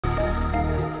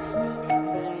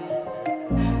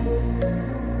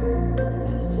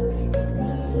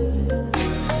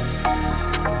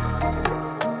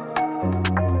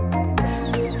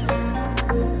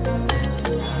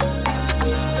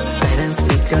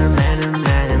speaker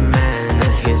man,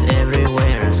 he's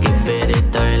everywhere. Skip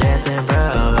it, toilet,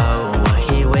 bro.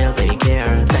 He will take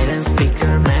care. Titan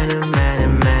speaker man,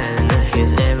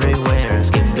 he's everywhere.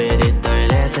 Skip it,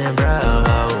 toilet,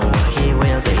 bro. He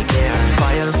will take care.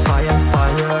 Fire, fire,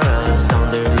 fire.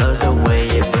 Sound blows away,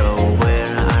 bro.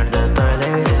 Where are the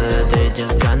toilets? They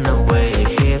just gone away.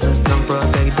 He's a strong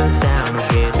protector down.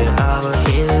 He's up,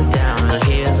 he's down.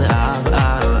 He's up,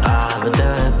 up, up.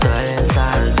 The toilets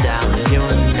are down.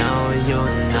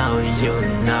 You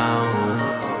know.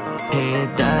 He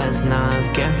does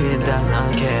not care, he does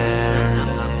not care.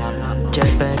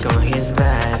 Jetpack on his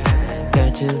back,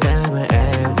 catches them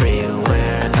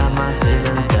everywhere. A massive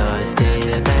and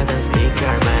dirty Titan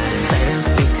speaker man,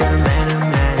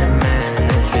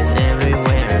 he's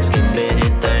everywhere. Skip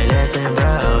it, toilet,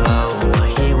 bro.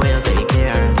 He will take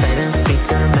care. Titan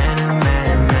speaker man,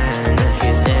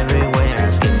 he's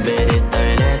everywhere. Skip it,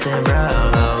 toilet, bro.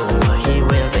 He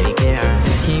will take care.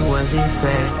 He was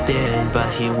infected,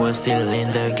 but he was still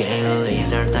in the game.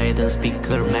 Later, Titan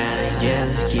speaker man,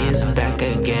 yes, he's back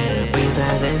again. With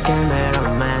the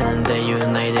cameraman, they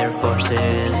unite their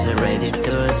forces, ready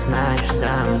to smash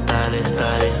some toilets.